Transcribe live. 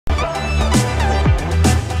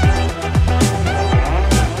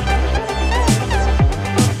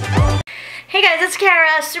Hey guys, it's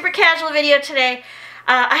Kara. Super casual video today.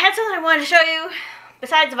 I had something I wanted to show you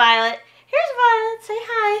besides Violet. Here's Violet. Say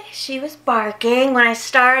hi. She was barking when I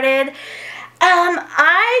started.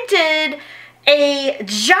 I did a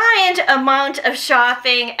giant amount of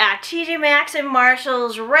shopping at TJ Maxx and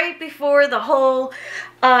Marshalls right before the whole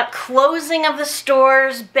closing of the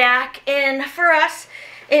stores back in, for us,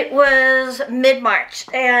 it was mid-March.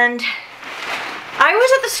 And I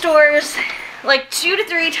was at the stores like 2 to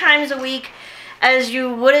 3 times a week, as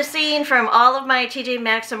you would have seen from all of my TJ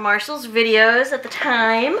Maxx and Marshalls videos at the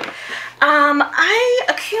time. I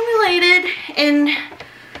accumulated in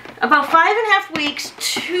about 5.5 weeks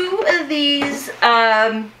 2 of these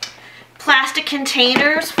plastic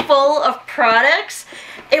containers full of products.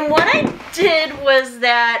 And what I did was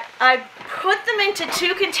that I put them into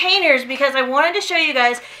 2 containers because I wanted to show you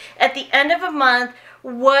guys at the end of a month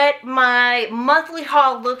what my monthly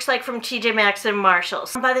haul looks like from TJ Maxx and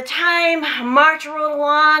Marshalls. By the time March rolled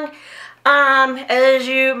along, as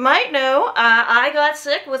you might know, I got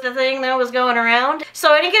sick with the thing that was going around,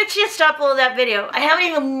 so I didn't get a chance to upload that video. I haven't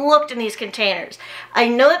even looked in these containers. I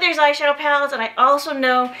know that there's eyeshadow palettes, and I also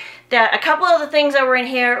know that a couple of the things that were in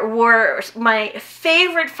here were my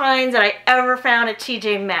favorite finds that I ever found at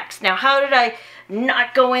TJ Maxx. Now, how did I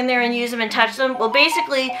not go in there and use them and touch them? Well,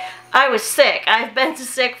 basically, I was sick. I've been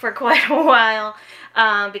sick for quite a while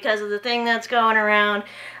because of the thing that's going around.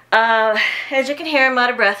 As you can hear, I'm out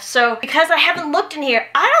of breath. So because I haven't looked in here,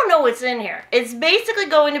 I don't know what's in here. It's basically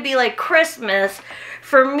going to be like Christmas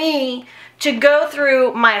for me to go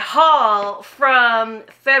through my haul from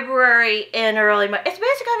February and early March. It's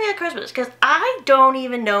basically going to be like Christmas because I don't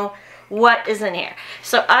even know what is in here.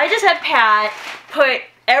 So I just had Pat put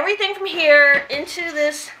everything from here into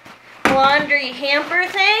this laundry hamper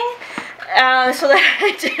thing so that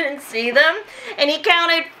I didn't see them. And he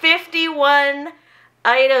counted 51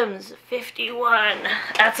 items. 51.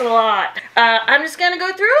 That's a lot. I'm just gonna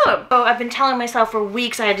go through them. Oh, I've been telling myself for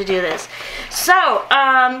weeks I had to do this. So,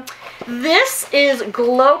 this is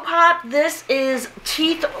Glow Pop. This is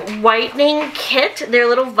teeth whitening kit. They're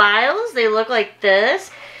little vials. They look like this.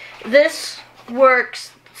 This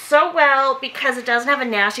works so well because it doesn't have a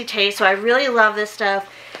nasty taste, so I really love this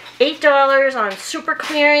stuff. $8 on super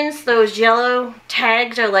clearance. Those yellow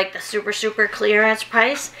tags are like the super clearance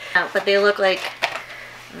price, but they look like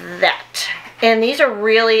that. And these are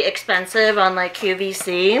really expensive on like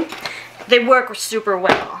QVC. They work super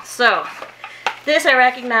well. So this I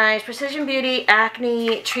recognize. Precision Beauty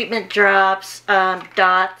Acne Treatment Drops,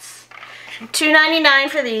 dots. $2.99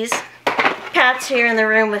 for these. Pat's here in the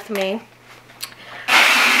room with me.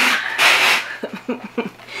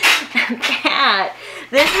 Pat.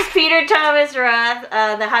 This is Peter Thomas Roth,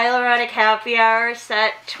 the Hyaluronic Happy Hour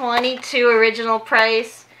set, 22 original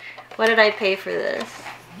price. What did I pay for this?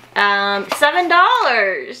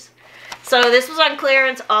 $7. So this was on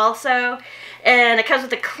clearance also. And it comes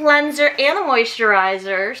with a cleanser and a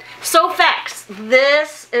moisturizer. xoxo.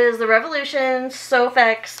 This is the Revolution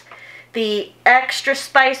xoxo, the Extra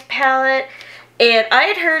Spice palette. And I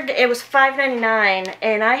had heard it was $5.99,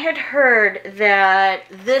 and I had heard that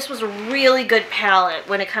this was a really good palette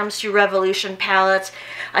when it comes to Revolution palettes.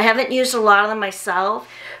 I haven't used a lot of them myself,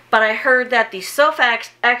 but I heard that the xoxo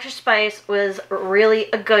Extra Spice was really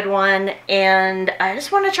a good one, and I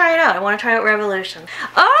just want to try it out. I want to try out Revolution.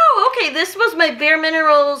 Oh, okay, this was my Bare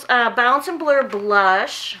Minerals Bounce and Blur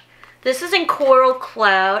Blush. This is in Coral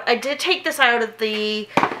Cloud. I did take this out of the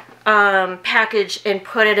package and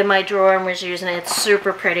put it in my drawer and was using it. It's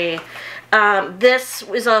super pretty. This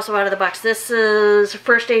is also out of the box. This is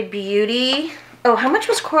First Aid Beauty. Oh, how much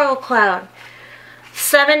was Coral Cloud?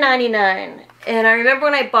 $7.99. And I remember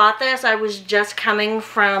when I bought this, I was just coming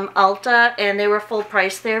from Ulta and they were full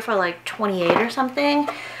price there for like $28 or something.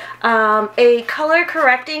 A color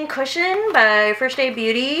correcting cushion by First Aid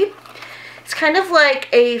Beauty. It's kind of like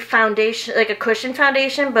a foundation, like a cushion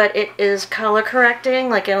foundation, but it is color correcting,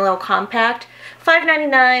 like in a little compact.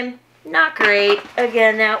 $5.99, not great.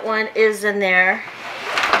 Again, that one is in there.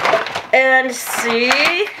 And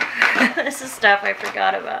see, this is stuff I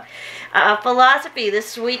forgot about. Philosophy, the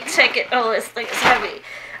sweet ticket. Oh, this thing is heavy.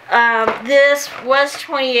 This was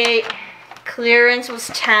 $28, clearance was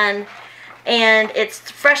 $10. And it's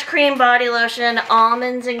fresh cream body lotion,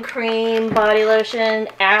 almonds and cream body lotion,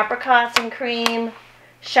 apricots and cream,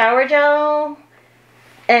 shower gel,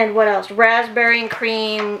 and what else? Raspberry and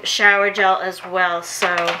cream shower gel as well.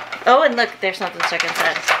 So, oh, and look, there's something stuck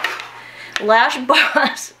inside. Lash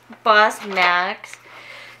Boss Max.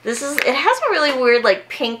 This is, it has a really weird like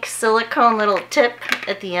pink silicone little tip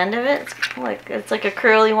at the end of it. It's like a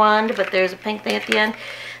curly wand, but there's a pink thing at the end.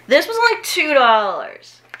 This was like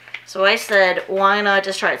 $2. So I said, why not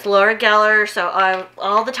just try it? It's Laura Geller, so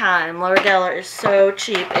all the time, Laura Geller is so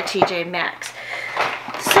cheap at TJ Maxx.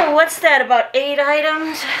 So what's that, about 8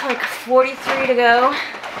 items? Like 43 to go.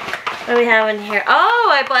 What do we have in here? Oh,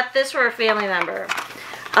 I bought this for a family member.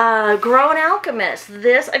 Grown Alchemist.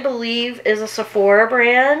 This, I believe, is a Sephora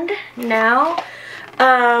brand now.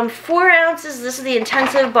 4 ounces. This is the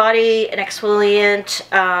Intensive Body and Exfoliant,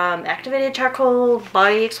 Activated Charcoal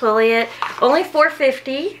Body Exfoliant. Only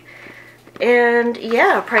 $4.50. And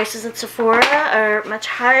yeah, prices at Sephora are much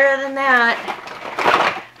higher than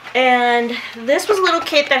that. And this was a little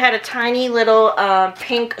kit that had a tiny little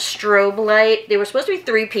pink strobe light. There were supposed to be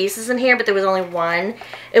 3 pieces in here, but there was only 1.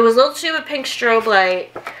 It was a little tube of pink strobe light,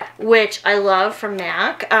 which I love from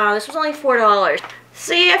MAC. This was only $4.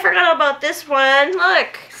 See, I forgot about this one.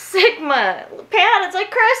 Look, Sigma. Pat, it's like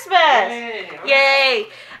Christmas. Yay.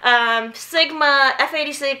 Sigma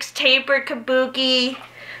F86 Tapered Kabuki.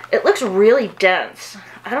 It looks really dense.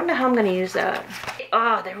 I don't know how I'm going to use that.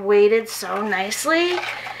 Oh, they're weighted so nicely.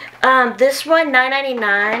 This one,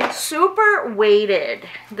 $9.99. Super weighted.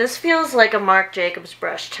 This feels like a Marc Jacobs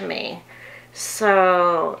brush to me.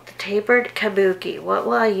 So, the Tapered Kabuki. What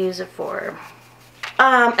will I use it for?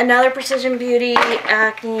 Another Precision Beauty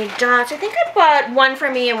Acne Dots. I think I bought one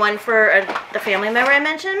for me and one for the family member I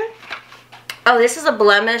mentioned. Oh, this is a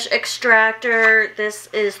blemish extractor. This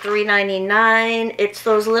is $3.99. It's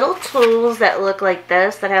those little tools that look like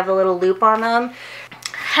this, that have the little loop on them.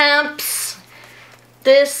 Hemps.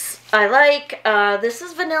 This I like. This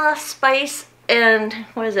is Vanilla Spice and,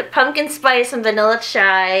 what is it? Pumpkin Spice and Vanilla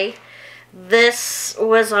Chai. This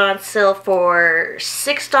was on sale for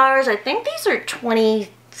 $6. I think these are $27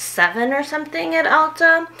 or something at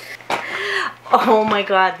Ulta. Oh my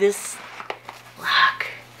god, this, look.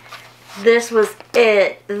 This was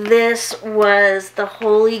it. This was the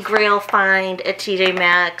holy grail find at TJ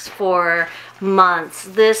Maxx for months.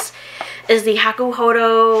 This is the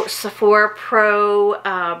Hakuhodo Sephora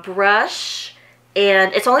Pro brush.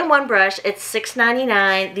 And it's only one brush. It's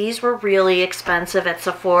 $6.99. These were really expensive at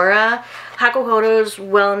Sephora. Hakuhodo's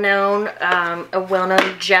well-known, a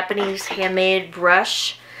well-known Japanese handmade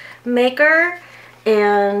brush maker.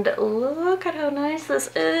 And look at how nice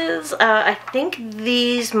this is. I think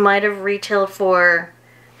these might have retailed for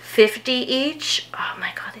 $50 each. Oh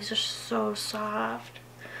my god, these are so soft.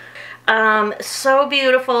 So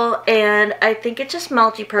beautiful, and I think it's just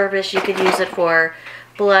multi-purpose. You could use it for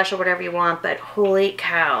blush or whatever you want, but holy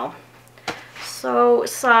cow. So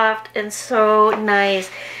soft and so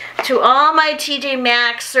nice. To all my TJ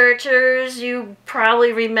Maxx searchers, you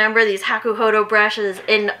probably remember these Hakuhodo brushes.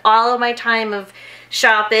 In all of my time of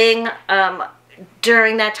shopping,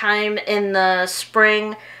 during that time in the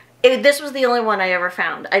spring, this was the only one I ever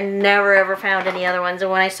found. I never ever found any other ones,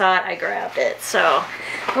 and when I saw it, I grabbed it. So,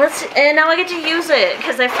 and now I get to use it,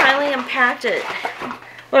 because I finally unpacked it.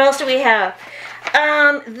 What else do we have?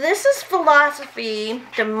 This is Philosophy,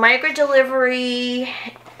 the Micro Delivery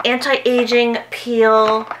Anti-Aging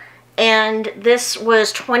Peel, and this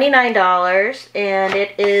was $29, and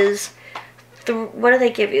it is, what do they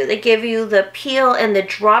give you? They give you the peel and the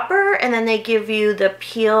dropper, and then they give you the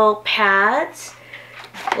peel pads.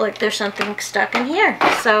 Look, there's something stuck in here.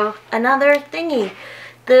 So, another thingy.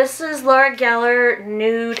 This is Laura Geller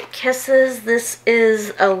Nude Kisses. This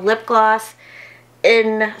is a lip gloss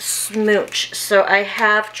in Smooch. So, I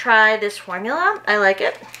have tried this formula. I like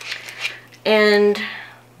it. And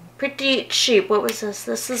pretty cheap. What was this?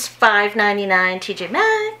 This is $5.99 TJ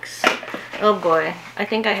Maxx. Oh boy. I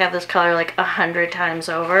think I have this color like 100 times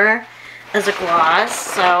over as a gloss.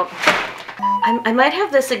 So, I might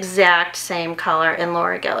have this exact same color in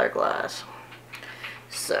Laura Geller gloss.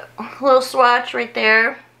 So, a little swatch right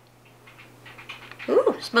there.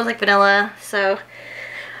 Ooh, smells like vanilla. So,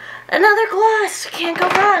 another gloss. Can't go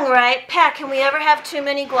wrong, right? Pat, can we ever have too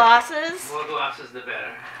many glosses? The more glosses, the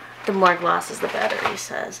better. The more glosses, the better, he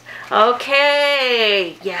says.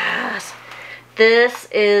 Okay, yes. This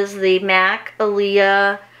is the MAC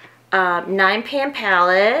Aaliyah 9-pan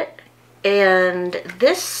palette. And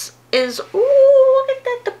this is, ooh, look at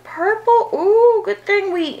that, the purple. Ooh, good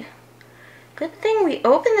thing we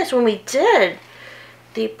opened this when we did.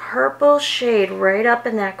 The purple shade right up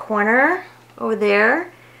in that corner over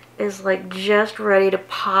there is like just ready to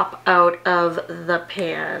pop out of the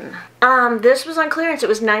pan. This was on clearance. It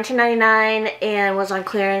was $19.99 and was on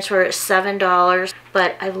clearance for $7.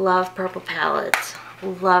 But I love purple palettes.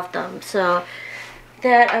 Love them. So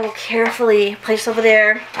that I will carefully place over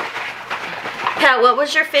there. Pat, what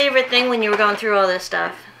was your favorite thing when you were going through all this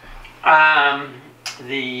stuff?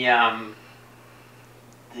 The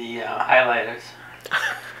highlighters.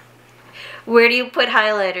 Where do you put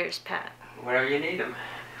highlighters, Pat? Wherever you need them.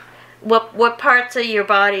 What parts of your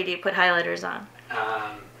body do you put highlighters on?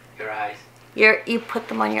 Your eyes. You put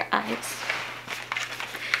them on your eyes.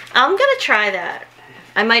 I'm gonna try that.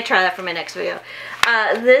 I might try that for my next video.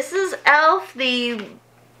 This is e.l.f. the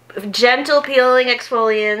gentle peeling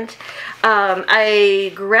exfoliant.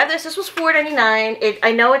 I grabbed this. This was $4.99.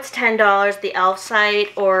 I know it's $10 the e.l.f. site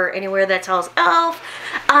or anywhere that sells e.l.f.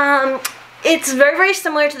 It's very, very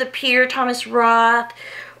similar to the Peter Thomas Roth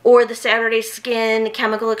or the Saturday Skin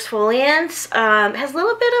chemical exfoliants. It has a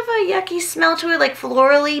little bit of a yucky smell to it, like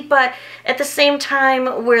florally, but at the same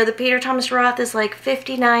time, where the Peter Thomas Roth is like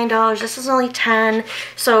 $59, this is only $10,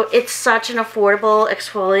 so it's such an affordable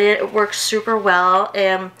exfoliant. It works super well,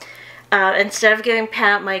 and instead of giving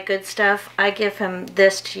Pat my good stuff, I give him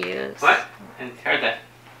this to use. What? I heard that.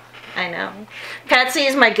 I know. Pat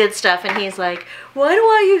sees my good stuff, and he's like, why do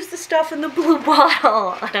I use the stuff in the blue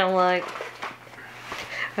bottle? And I'm like,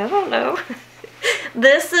 I don't know.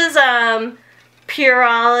 This is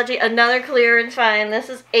Pureology, another clearance find. This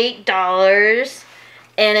is $8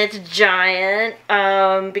 and it's giant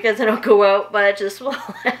because I don't go out much. This will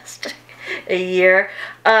last a year.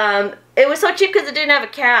 It was so cheap because it didn't have a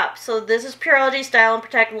cap. So this is Pureology Style and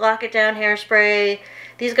Protect Lock It Down Hairspray.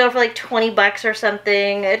 These go for like 20 bucks or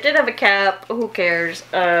something. It didn't have a cap. Who cares?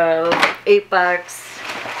 8 bucks.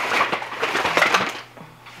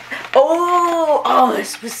 Oh,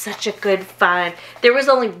 this was such a good find. There was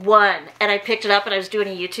only one, and I picked it up, and I was doing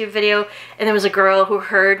a YouTube video, and there was a girl who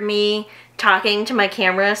heard me talking to my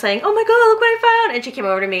camera saying, oh my god, look what I found, and she came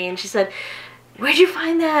over to me, and she said, where'd you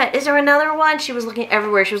find that? Is there another one? She was looking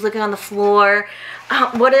everywhere. She was looking on the floor.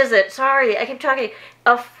 What is it? Sorry, I keep talking.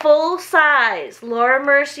 A full-size Laura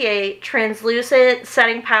Mercier translucent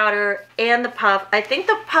setting powder and the puff. I think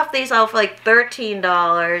the puff they sell for like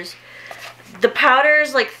 $13. The powder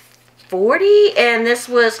is like $40, and this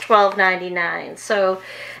was $12.99. So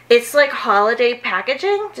it's like holiday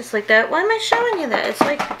packaging, just like that. Why am I showing you that? It's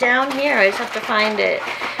like down here. I just have to find it.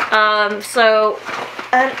 Oh,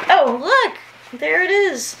 look, there it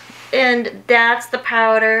is. And that's the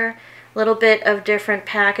powder. A little bit of different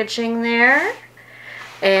packaging there.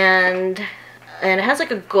 And it has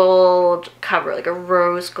like a gold cover, like a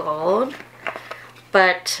rose gold.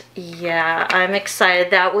 But yeah, I'm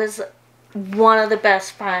excited. That was one of the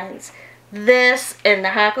best finds. This and the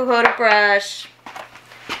Hakuhodo brush,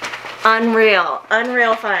 unreal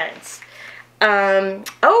finds.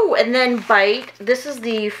 Oh, and then Bite. This is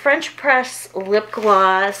the French press lip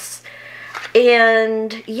gloss,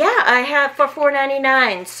 and yeah, I have for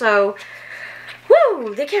 $4.99. So,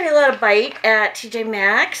 woo! They carry a lot of Bite at TJ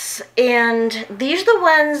Maxx, and these are the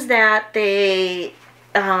ones that they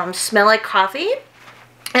smell like coffee,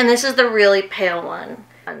 and this is the really pale one.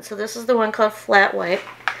 So this is the one called Flat White.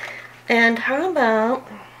 And how about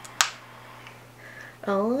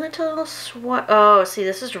a little swatch? Oh, see,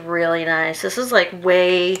 this is really nice. This is like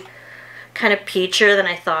way kind of peachier than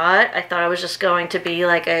I thought. I thought it was just going to be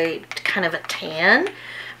like a kind of a tan,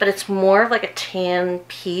 but it's more of like a tan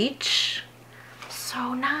peach.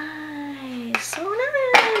 So nice. So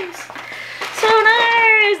nice. So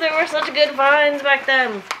nice. There were such good finds back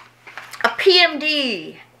then. A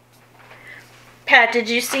PMD. Pat, did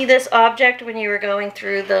you see this object when you were going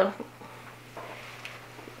through the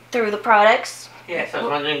products? Yes, I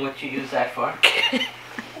was wondering what you use that for.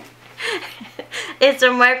 It's a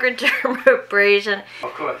microdermabrasion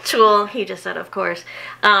tool. He just said, of course.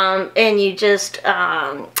 And you just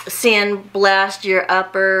sandblast your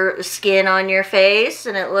upper skin on your face,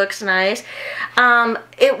 and it looks nice.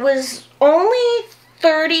 It was only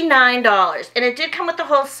 $39, and it did come with the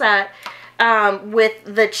whole set. With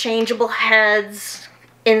the changeable heads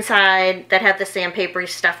inside that have the sandpapery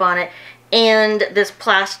stuff on it, and this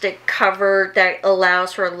plastic cover that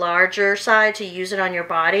allows for a larger side to use it on your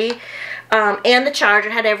body, and the charger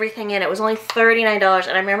had everything in it. It was only $39,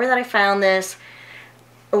 and I remember that I found this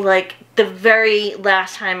like the very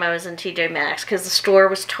last time I was in TJ Maxx because the store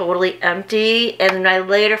was totally empty, and I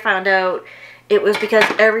later found out it was because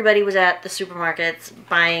everybody was at the supermarkets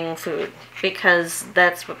buying food, because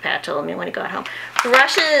that's what Pat told me when he got home.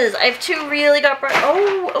 Brushes. I have two really got brushes.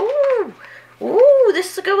 Oh,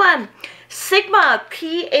 this is a good one. Sigma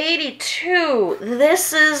P82.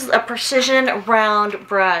 This is a precision round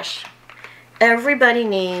brush. Everybody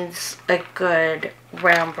needs a good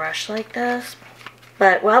round brush like this.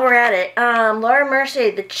 But while we're at it, Laura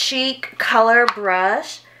Mercier, the Cheek Color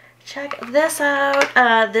Brush. Check this out.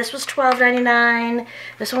 This was $12.99.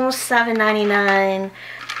 This one was $7.99.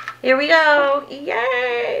 Here we go.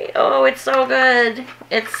 Yay! Oh, it's so good.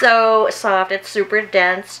 It's so soft. It's super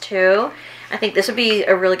dense too. I think this would be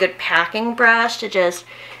a really good packing brush to just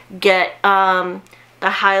get the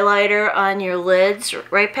highlighter on your lids.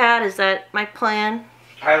 Right, Pat? Is that my plan?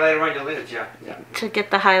 Highlighter on your lids, yeah. To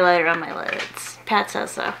get the highlighter on my lids. Pat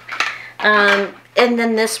says so. And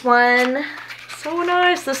then this one, so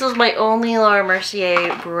nice. This is my only Laura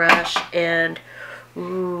Mercier brush, and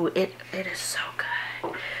ooh, it is so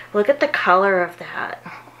good. Look at the color of that.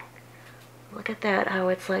 Look at that, how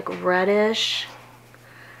it's like reddish.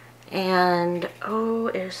 And oh,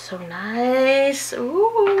 it is so nice.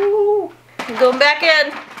 Ooh. Going back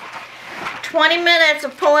in. 20 minutes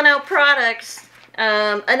of pulling out products.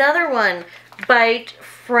 Another one, Bite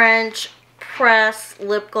French Press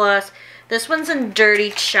Lip Gloss. This one's in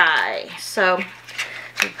Dirty Chai. So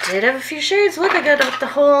I did have a few shades. Look, I got the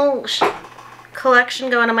whole collection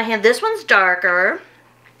going on my hand. This one's darker,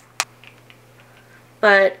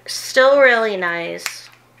 but still really nice.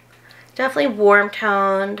 Definitely warm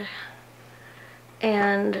toned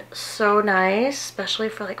and so nice, especially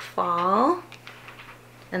for like fall.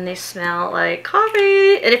 And they smell like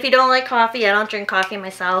coffee. And if you don't like coffee, I don't drink coffee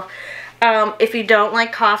myself. If you don't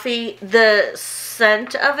like coffee, the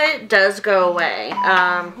scent of it does go away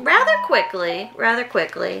rather quickly,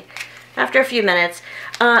 after a few minutes.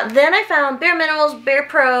 Then I found Bare Minerals Bare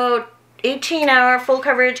Pro 18-hour full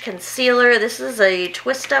coverage concealer. This is a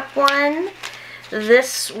twist up one.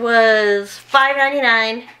 This was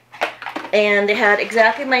 $5.99, and it had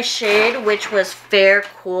exactly my shade, which was Fair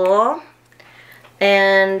Cool.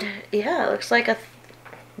 And yeah, it looks like a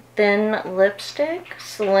thin lipstick,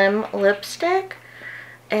 slim lipstick,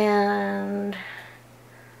 and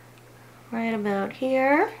right about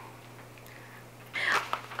here.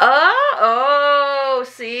 Oh,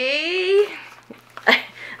 see?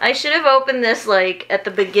 I should have opened this like at the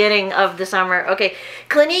beginning of the summer. Okay,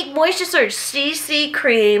 Clinique Moisture Surge CC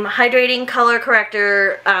Cream Hydrating Color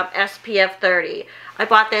Corrector SPF 30. I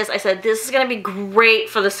bought this. I said this is going to be great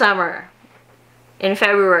for the summer in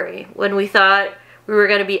February when we thought we were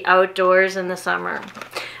going to be outdoors in the summer.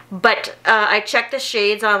 But I checked the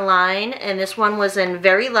shades online, and this one was in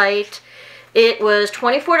Very Light. It was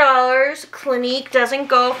 $24. Clinique doesn't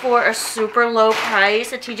go for a super low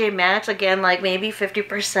price at TJ Maxx. Again, like maybe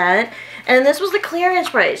 50%. And this was the clearance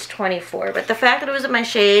price, $24. But the fact that it was in my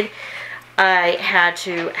shade, I had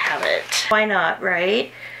to have it. Why not,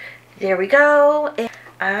 right? There we go.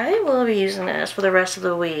 I will be using this for the rest of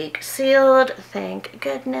the week. Sealed, thank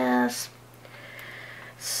goodness.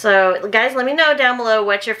 So, guys, let me know down below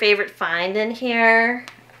what's your favorite find in here.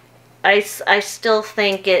 I still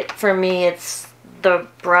think for me, it's the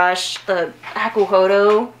brush, the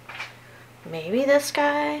Akuhodo. Maybe this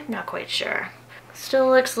guy? Not quite sure. Still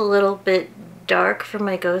looks a little bit dark for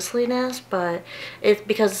my ghostliness, but it's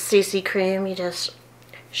because it's CC cream, you just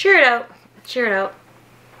shear it out. Shear it out.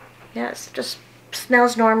 Yes, just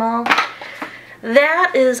smells normal.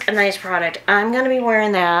 That is a nice product. I'm going to be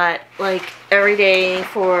wearing that like every day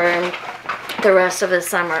for the rest of the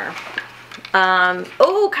summer.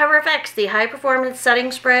 Oh, Cover FX, the high performance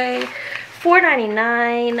setting spray,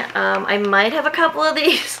 $4.99. I might have a couple of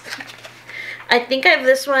these. I think I have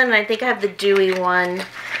this one, and I think I have the dewy one.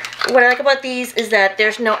 What I like about these is that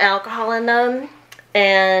there's no alcohol in them,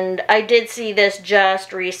 and I did see this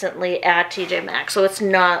just recently at TJ Maxx, so it's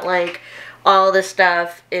not like all the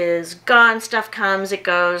stuff is gone. Stuff comes, it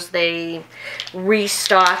goes, they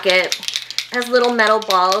restock it. It has little metal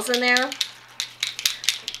balls in there.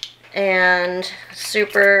 And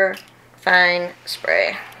super fine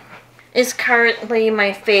spray. Is currently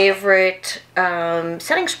my favorite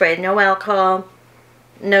setting spray. No alcohol,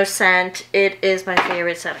 no scent. It is my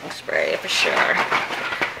favorite setting spray for sure.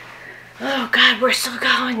 Oh God, we're still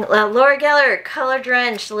going. Laura Geller Color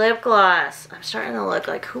Drenched Lip Gloss. I'm starting to look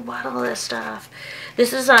like, who bought all this stuff?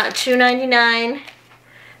 This is $2.99.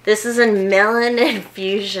 This is in Melon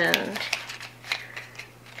Infusion.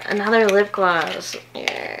 Another lip gloss.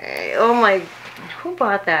 Yay. Oh my, who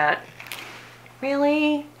bought that?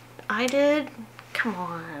 Really? I did? Come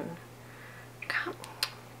on. Come.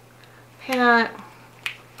 Pat.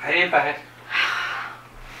 I didn't buy it.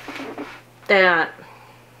 That.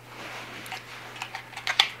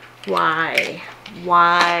 Why?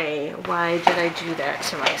 Why did I do that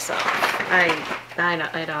to myself?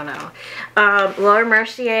 I don't know. Laura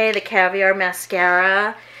Mercier, the Caviar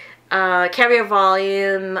Mascara. Caviar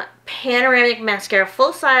Volume Panoramic Mascara,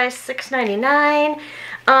 full size, $6.99.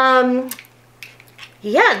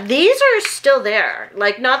 Yeah, these are still there.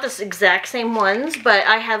 Like, not the exact same ones, but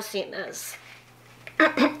I have seen this.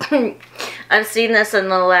 I've seen this in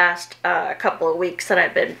the last couple of weeks that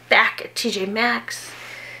I've been back at TJ Maxx.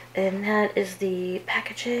 And that is the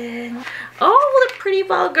packaging. Oh, the Pretty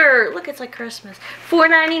Vulgar. Look, it's like Christmas.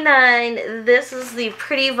 $4.99. This is the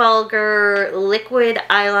Pretty Vulgar liquid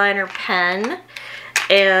eyeliner pen.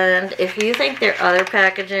 And if you think their other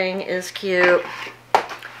packaging is cute,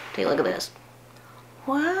 take a look at this.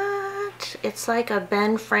 What? It's like a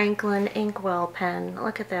Ben Franklin inkwell pen.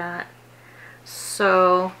 Look at that.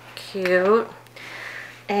 So cute.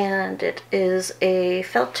 And it is a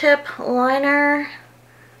felt tip liner.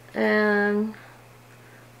 And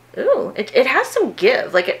ooh, it has some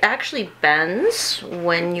give. Like, it actually bends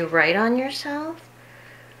when you write on yourself.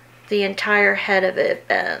 The entire head of it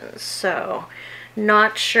bends. So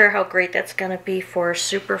not sure how great that's gonna be for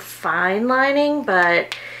super fine lining,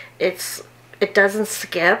 but it doesn't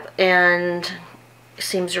skip and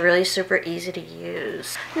seems really super easy to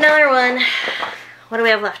use. Another one. What do we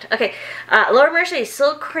have left? Okay, Laura Mercier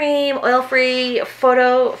Silk Cream Oil-Free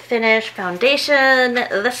Photo Finish Foundation.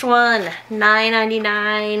 This one,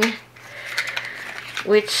 $9.99,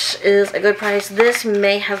 which is a good price. This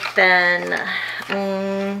may have been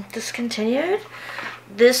discontinued.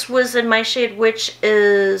 This was in my shade, which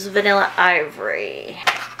is Vanilla Ivory.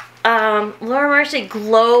 Laura Mercier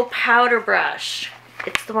Glow Powder Brush.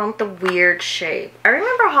 It's the one with the weird shape. I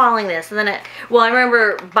remember hauling this, and then I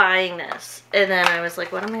remember buying this, and then I was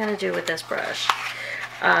like, what am I gonna do with this brush?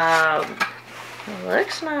 It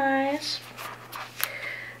looks nice.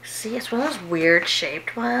 See, it's one of those weird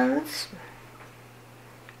shaped ones,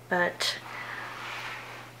 but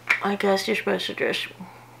I guess you're supposed to just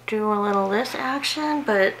do a little this action,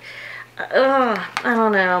 but I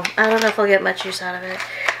don't know. I don't know if I'll get much use out of it.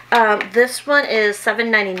 This one is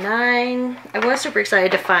 $7.99. I was super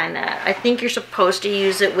excited to find that. I think you're supposed to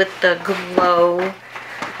use it with the glow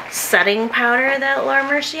setting powder that Laura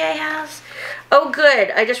Mercier has. Oh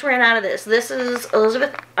good, I just ran out of this. This is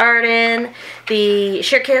Elizabeth Arden. The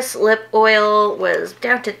Sheer Kiss lip oil was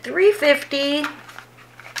down to $3.50.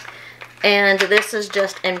 And this is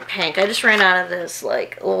just in pink. I just ran out of this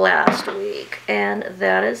like last week. And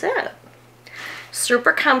that is it.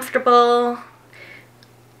 Super comfortable.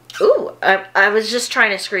 Ooh, I was just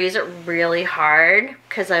trying to squeeze it really hard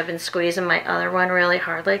because I've been squeezing my other one really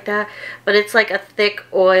hard like that. But it's like a thick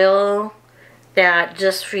oil that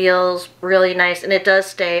just feels really nice, and it does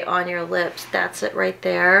stay on your lips. That's it right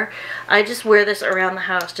there. I just wear this around the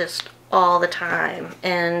house just all the time.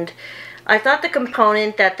 And I thought the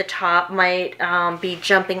component at the top might be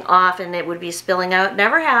jumping off and it would be spilling out.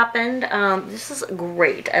 Never happened. This is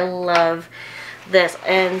great. I love this.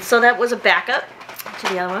 And so that was a backup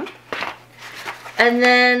to the other one. And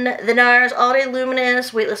then the NARS All Day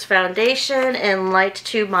Luminous Weightless Foundation in Light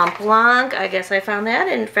 2 Mont Blanc. I guess I found that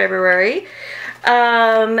in February.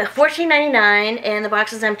 $14.99, and the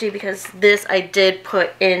box is empty because this I did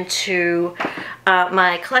put into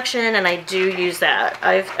my collection, and I do use that.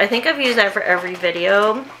 I think I've used that for every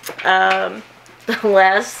video. The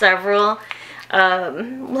last several.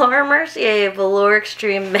 Laura Mercier Velour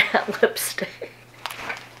Extreme Matte Lipstick.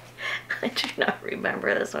 I do not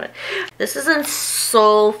remember this one. This is in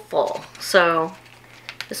Soulful. So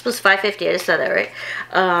this was $5.50. I just said that, right?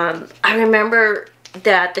 I remember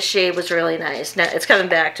that the shade was really nice. Now it's coming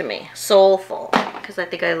back to me. Soulful. Because I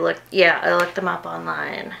think I looked them up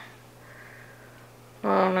online.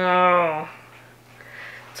 Oh no.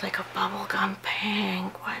 It's like a bubblegum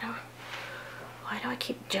pink. Why do I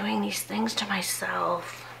keep doing these things to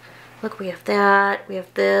myself? Look, we have that. We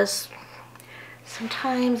have this.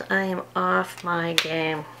 Sometimes I am off my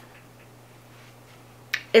game.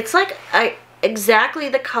 It's like exactly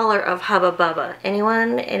the color of Hubba Bubba.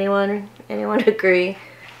 Anyone agree?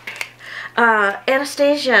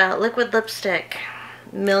 Anastasia liquid lipstick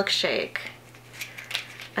milkshake.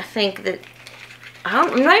 I think that I'm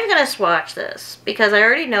not even gonna swatch this because I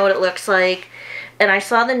already know what it looks like, and I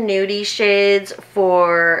saw the nudie shades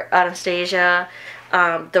for Anastasia.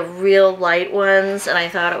 The real light ones, and I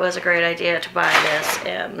thought it was a great idea to buy this,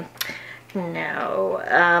 and no,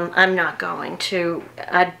 I'm not going to.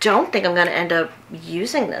 I don't think I'm going to end up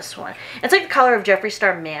using this one. It's like the color of Jeffree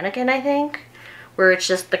Star Mannequin, I think, where it's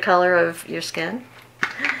just the color of your skin.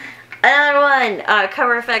 Another one,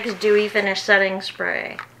 Cover FX Dewy Finish Setting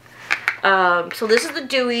Spray. So this is the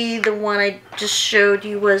Dewy. The one I just showed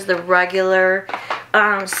you was the regular.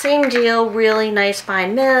 Same deal, really nice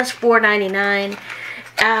fine mist, $4.99.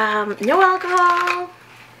 No alcohol.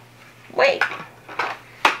 Wait.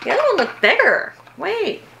 The other one looked bigger.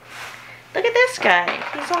 Wait. Look at this guy.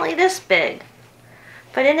 He's only this big.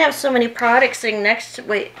 If I didn't have so many products sitting next to...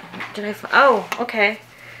 Wait. Did I... Oh, okay.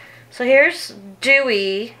 So here's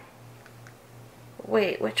Dewy.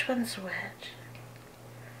 Wait, which one's which?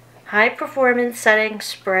 High performance setting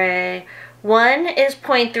spray. One is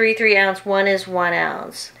 0.33 ounce, one is 1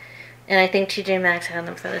 ounce. And I think TJ Maxx had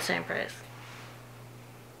them for the same price.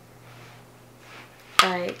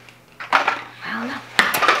 I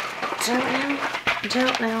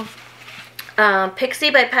don't know. Pixie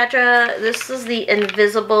by Petra. This is the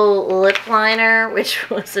Invisible Lip Liner, which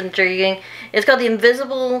was intriguing. It's called the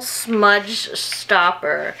Invisible Smudge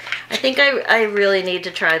Stopper. I think I really need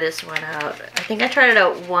to try this one out. I think I tried it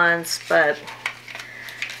out once, but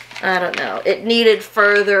I don't know. It needed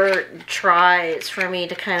further tries for me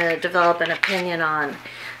to kind of develop an opinion on.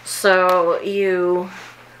 So you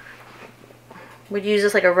would use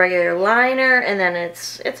this like a regular liner, and then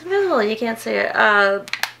it's invisible. You can't see it.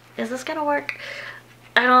 Is this gonna work?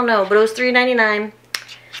 I don't know, but it was $3.99.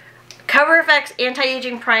 Cover FX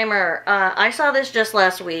Anti-Aging Primer. I saw this just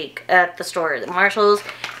last week at the store, the Marshalls,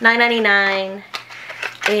 $9.99.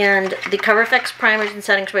 And the Cover FX primers and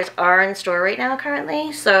setting sprays are in store right now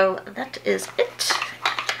currently, so that is it.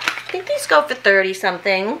 I think these go for 30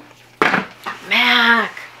 something.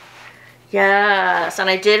 MAC. Yes, and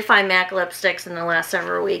I did find MAC lipsticks in the last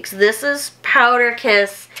several weeks. This is Powder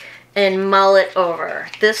Kiss and Mullet Over.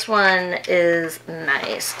 This one is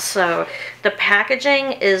nice. So the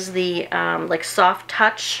packaging is the like soft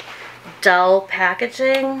touch dull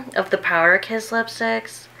packaging of the Powder Kiss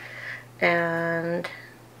lipsticks, and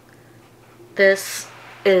this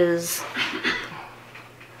is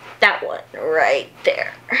that one right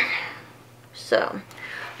there. So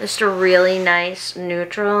just a really nice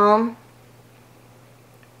neutrally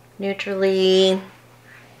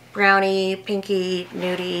brownie, pinky,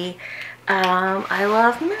 nudie. I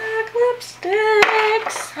love MAC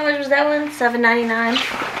lipsticks. How much was that one? $7.99.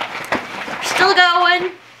 Still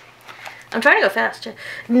going. I'm trying to go fast too.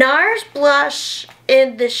 NARS blush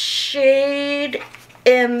in the shade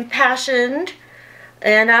Impassioned.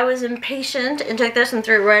 And I was impatient and took this and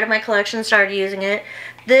threw it right in my collection, started using it.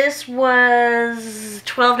 This was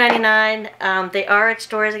 $12.99. They are at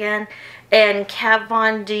stores again. And Kat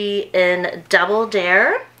Von D in Double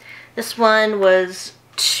Dare. This one was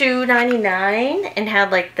 $2.99 and had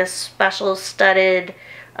like this special studded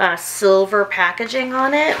silver packaging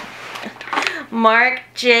on it. Marc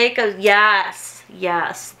Jacobs, yes,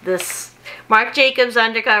 this Marc Jacobs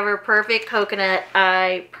Undercover Perfect Coconut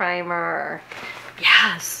Eye Primer.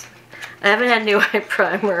 Yes, I haven't had new eye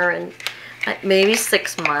primer in maybe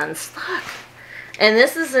 6 months. Look, and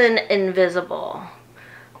this is an Invisible.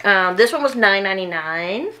 This one was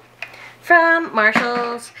 $9.99 from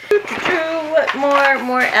Marshalls. What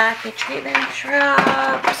more acne treatment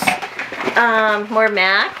drops? More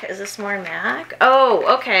MAC. Is this more MAC? Oh,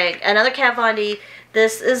 okay. Another Kat Von D.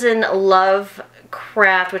 This is in Love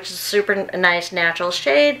Craft, which is a super nice natural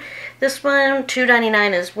shade. This one,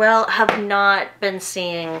 $2.99 as well. Have not been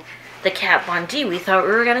seeing the Kat Von D. We thought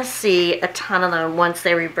we were going to see a ton of them once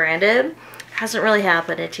they rebranded. Hasn't really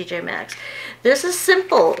happened at TJ Maxx. This is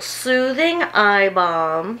Simple Soothing Eye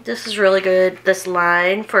Balm. This is really good. This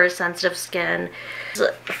line for sensitive skin. It's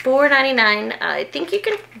 $4.99. I think you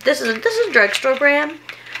can. This is a drugstore brand.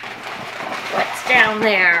 What's down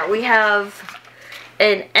there? We have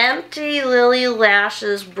an Empty Lily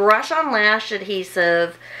Lashes Brush on Lash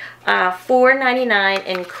Adhesive. $4.99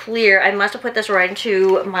 in clear. I must have put this right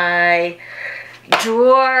into my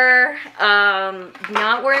drawer.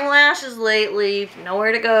 Not wearing lashes lately.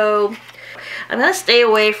 Nowhere to go. I'm going to stay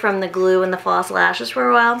away from the glue and the false lashes for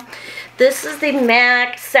a while. This is the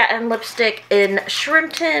MAC Satin Lipstick in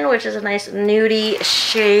Shrimpton, which is a nice nudie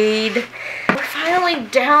shade. We're finally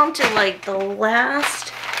down to like the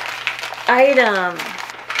last item.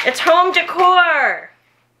 It's home decor.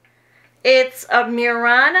 It's a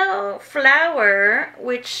Murano flower,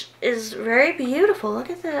 which is very beautiful. Look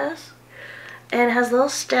at this. And it has a little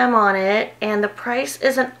stem on it, and the price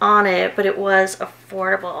isn't on it, but it was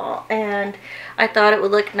affordable. And I thought it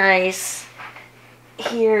would look nice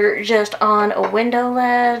here just on a window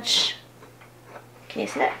ledge. Can you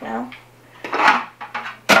see that? No? How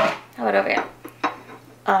about over here?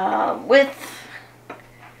 With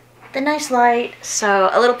the nice light. So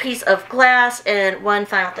a little piece of glass and one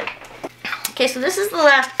final thing. Okay, so this is the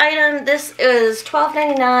last item. This is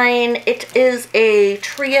 $12.99. It is a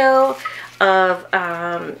trio of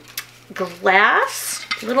glass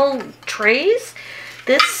little trays.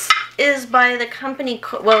 This is by the company,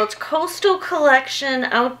 well, it's Coastal Collection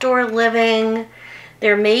Outdoor Living.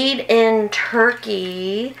 They're made in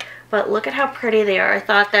Turkey, but look at how pretty they are. I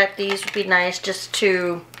thought that these would be nice just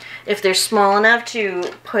to, if they're small enough,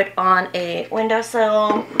 to put on a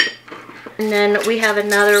windowsill. And then we have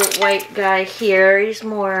another white guy here. He's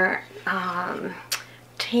more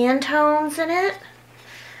tan tones in it.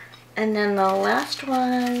 And then the last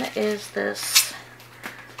one is this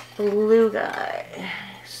blue guy.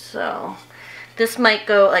 So this might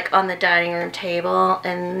go like on the dining room table,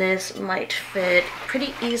 and this might fit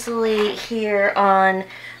pretty easily here on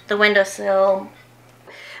the windowsill.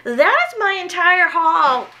 That is my entire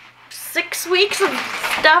haul. 6 weeks of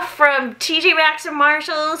stuff from TJ Maxx and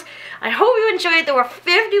Marshalls. I hope you enjoyed. There were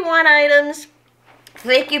 51 items.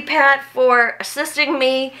 Thank you, Pat, for assisting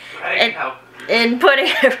me in putting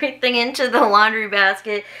everything into the laundry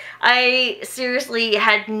basket. I seriously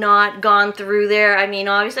had not gone through there. I mean,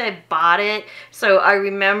 obviously I bought it, so I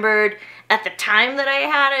remembered at the time that I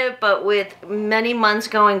had it, but with many months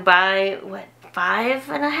going by, what,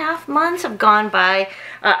 5.5 months have gone by,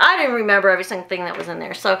 I didn't remember every single thing that was in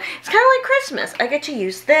there. So it's kind of like Christmas. I get to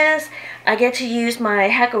use this. I get to use my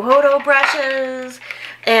xoxo brushes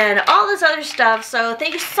and all this other stuff. So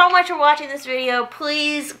thank you so much for watching this video.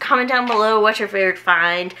 Please comment down below what's your favorite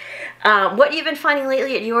find, what you've been finding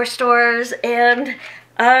lately at your stores, and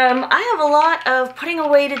I have a lot of putting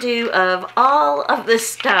away to do of all of this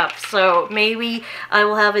stuff, so maybe I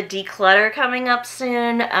will have a declutter coming up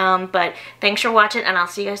soon, but thanks for watching, and I'll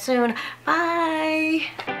see you guys soon. Bye!